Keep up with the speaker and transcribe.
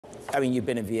I mean, you've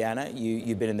been in Vienna,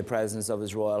 you've been in the presence of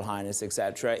His Royal Highness,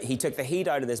 etc. He took the heat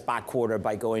out of this back quarter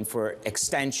by going for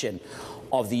extension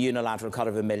of the unilateral cut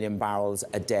of 1 million barrels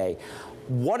a day.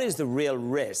 What is the real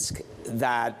risk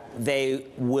that they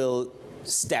will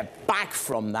step back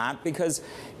from that? Because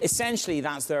essentially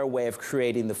that's their way of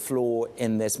creating the floor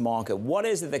in this market. What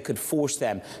is it that could force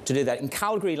them to do that? In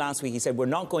Calgary last week, he said, we're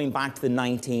not going back to the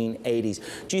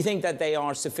 1980s. Do you think that they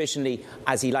are sufficiently,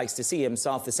 as he likes to see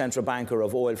himself, the central banker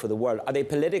of oil for the world, are they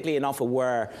politically enough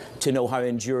aware to know how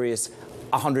injurious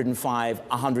 105,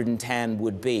 110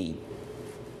 would be?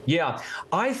 Yeah,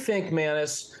 I think,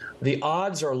 Manus, the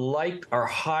odds are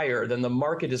higher than the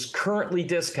market is currently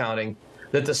discounting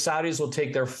that the Saudis will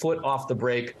take their foot off the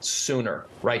brake sooner,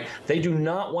 right? They do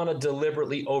not want to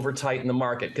deliberately over-tighten the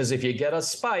market, because if you get a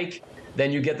spike,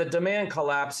 then you get the demand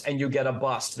collapse and you get a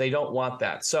bust. They don't want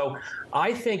that. So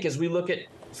I think as we look at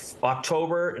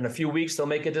October, in a few weeks, they'll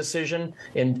make a decision.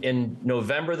 In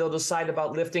November, they'll decide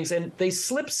about liftings. And they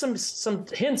slipped some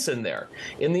hints in there.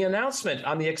 In the announcement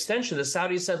on the extension, the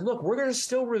Saudis said, look, we're going to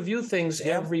still review things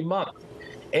every month.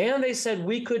 And they said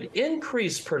we could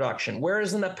increase production,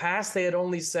 whereas in the past they had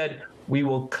only said we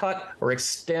will cut or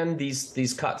extend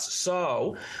these cuts.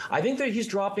 So I think that he's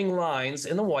dropping lines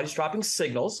in the water. He's dropping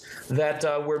signals that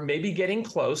we're maybe getting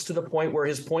close to the point where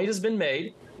his point has been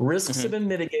made, risks have been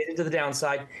mitigated to the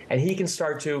downside, and he can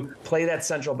start to play that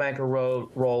central banker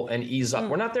role and ease up.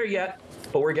 We're not there yet,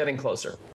 but we're getting closer.